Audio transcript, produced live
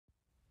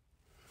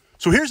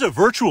So here's a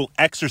virtual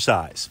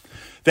exercise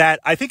that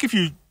I think if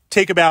you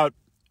take about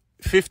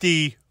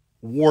 50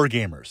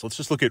 wargamers, let's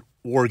just look at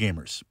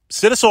wargamers,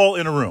 sit us all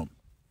in a room,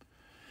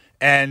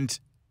 and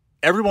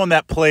everyone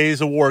that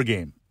plays a war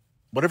game,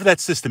 whatever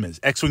that system is,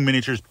 X-Wing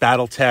Miniatures,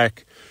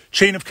 Battletech,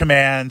 Chain of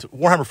Command,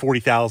 Warhammer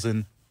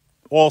 40,000,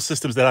 all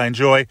systems that I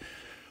enjoy,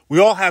 we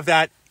all have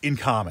that in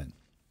common.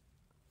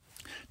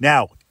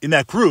 Now, in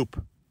that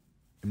group,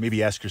 and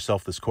maybe ask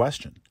yourself this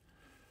question,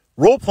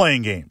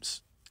 role-playing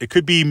games. It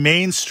could be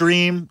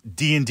mainstream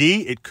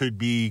D&D. It could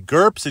be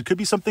GURPS. It could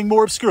be something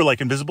more obscure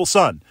like Invisible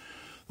Sun.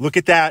 Look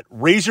at that.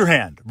 Raise your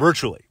hand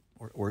virtually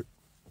or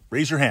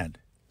raise your hand.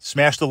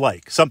 Smash the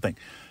like, something.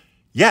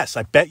 Yes,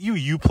 I bet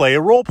you play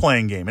a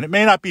role-playing game. And it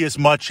may not be as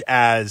much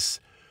as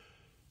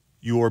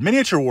your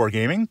miniature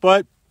wargaming,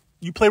 but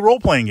you play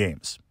role-playing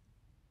games.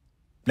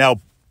 Now,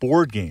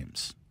 board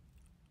games.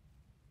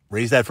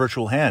 Raise that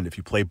virtual hand if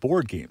you play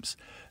board games.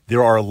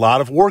 There are a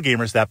lot of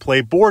wargamers that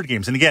play board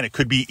games. And again, it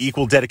could be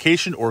equal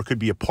dedication or it could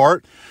be a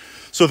part.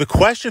 So the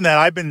question that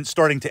I've been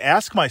starting to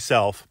ask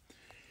myself,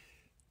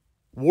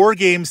 war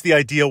games, the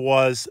idea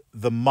was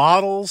the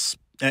models,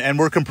 and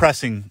we're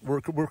compressing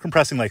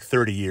like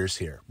 30 years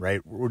here,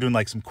 right? We're doing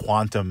like some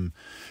quantum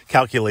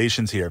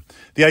calculations here.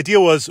 The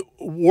idea was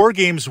war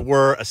games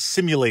were a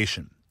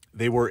simulation.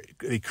 They were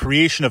the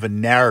creation of a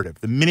narrative.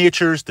 The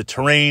miniatures, the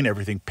terrain,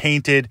 everything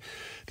painted.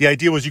 The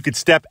idea was you could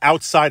step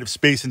outside of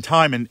space and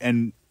time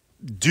and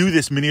do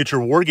this miniature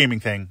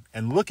wargaming thing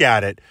and look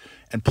at it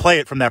and play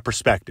it from that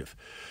perspective.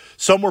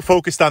 Some were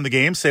focused on the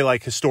game, say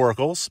like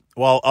historicals,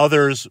 while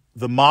others,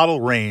 the model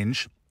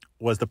range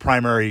was the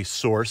primary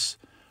source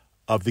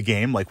of the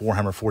game, like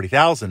Warhammer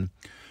 40,000.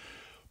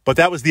 But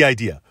that was the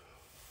idea.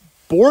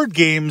 Board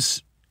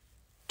games,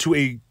 to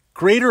a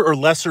greater or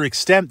lesser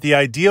extent, the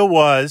idea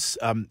was,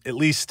 at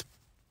least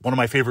one of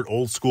my favorite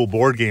old school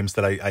board games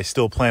that I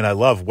still play and I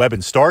love, Web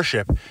and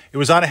Starship. It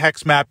was on a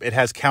hex map. It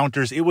has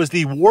counters. It was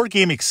the war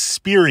game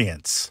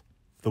experience.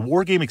 The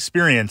war game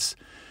experience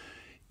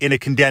in a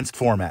condensed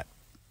format.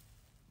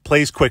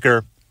 Plays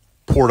quicker,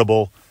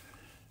 portable,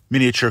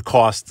 miniature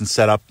costs and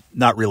setup,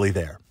 not really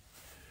there.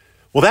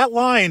 Well, that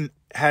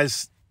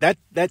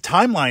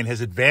timeline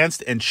has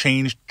advanced and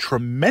changed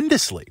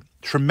tremendously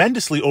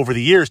over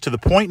the years, to the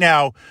point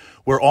now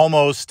where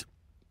almost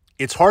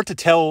it's hard to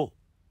tell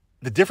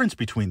the difference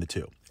between the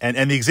two.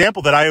 And the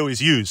example that I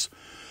always use,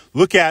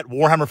 look at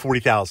Warhammer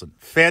 40,000.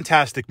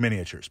 Fantastic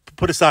miniatures.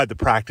 Put aside the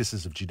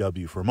practices of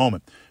GW for a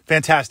moment.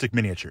 Fantastic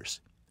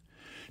miniatures.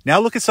 Now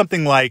look at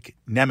something like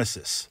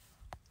Nemesis.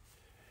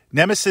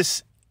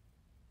 Nemesis,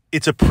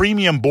 it's a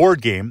premium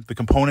board game. The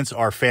components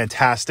are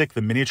fantastic.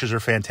 The miniatures are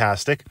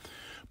fantastic.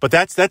 But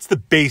that's the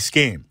base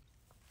game.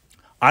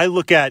 I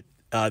look at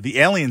the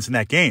aliens in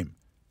that game,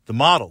 the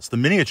models, the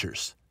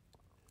miniatures.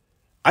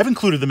 I've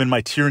included them in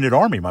my Tyranid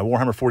army, my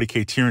Warhammer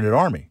 40k Tyranid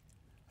army.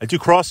 I do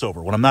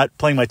crossover. When I'm not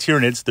playing my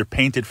Tyranids, they're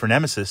painted for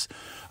Nemesis.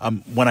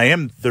 When I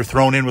am, they're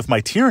thrown in with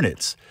my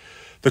Tyranids.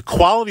 The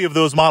quality of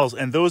those models,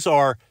 and those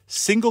are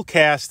single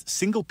cast,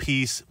 single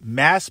piece,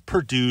 mass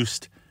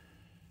produced,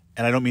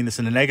 and I don't mean this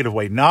in a negative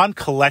way,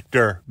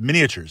 non-collector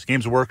miniatures.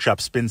 Games Workshop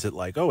spins it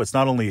like, oh, it's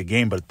not only a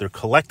game, but they're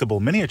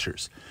collectible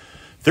miniatures.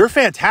 They're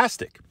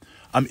fantastic.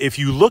 If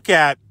you look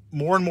at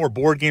more and more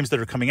board games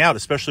that are coming out,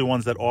 especially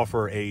ones that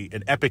offer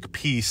an epic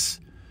piece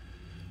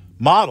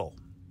model,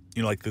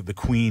 like the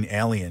Queen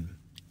alien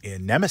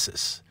in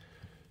Nemesis,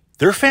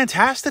 they're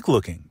fantastic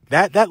looking.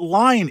 That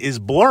line is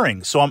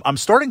blurring. So I'm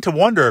starting to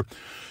wonder,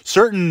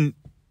 certain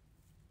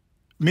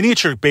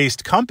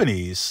miniature-based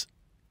companies,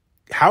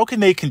 how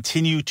can they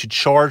continue to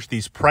charge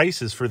these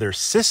prices for their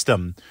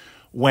system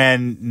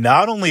when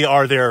not only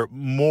are there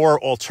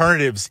more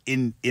alternatives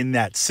in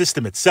that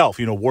system itself,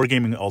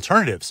 wargaming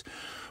alternatives,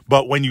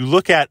 but when you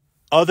look at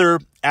other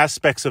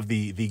aspects of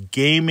the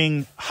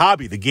gaming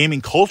hobby, the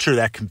gaming culture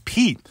that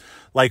compete,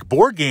 like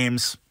board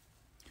games,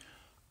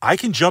 I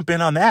can jump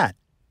in on that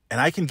and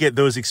I can get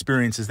those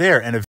experiences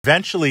there. And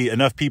eventually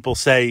enough people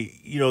say,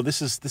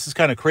 this is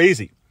kind of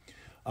crazy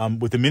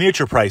with the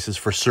miniature prices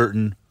for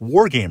certain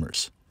war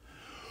gamers.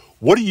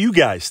 What do you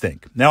guys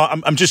think? Now,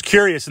 I'm just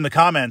curious in the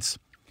comments.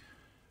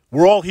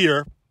 We're all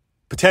here,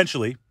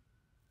 potentially,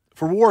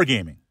 for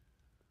wargaming.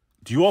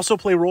 Do you also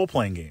play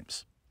role-playing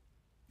games?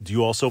 Do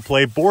you also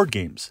play board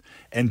games?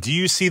 And do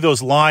you see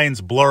those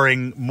lines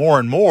blurring more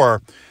and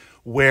more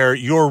where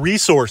your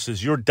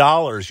resources, your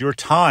dollars, your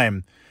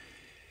time,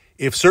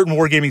 if certain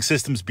wargaming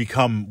systems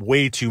become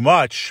way too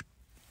much,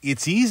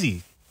 it's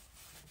easy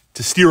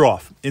to steer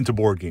off into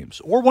board games.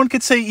 Or one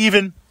could say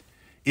even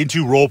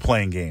into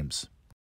role-playing games.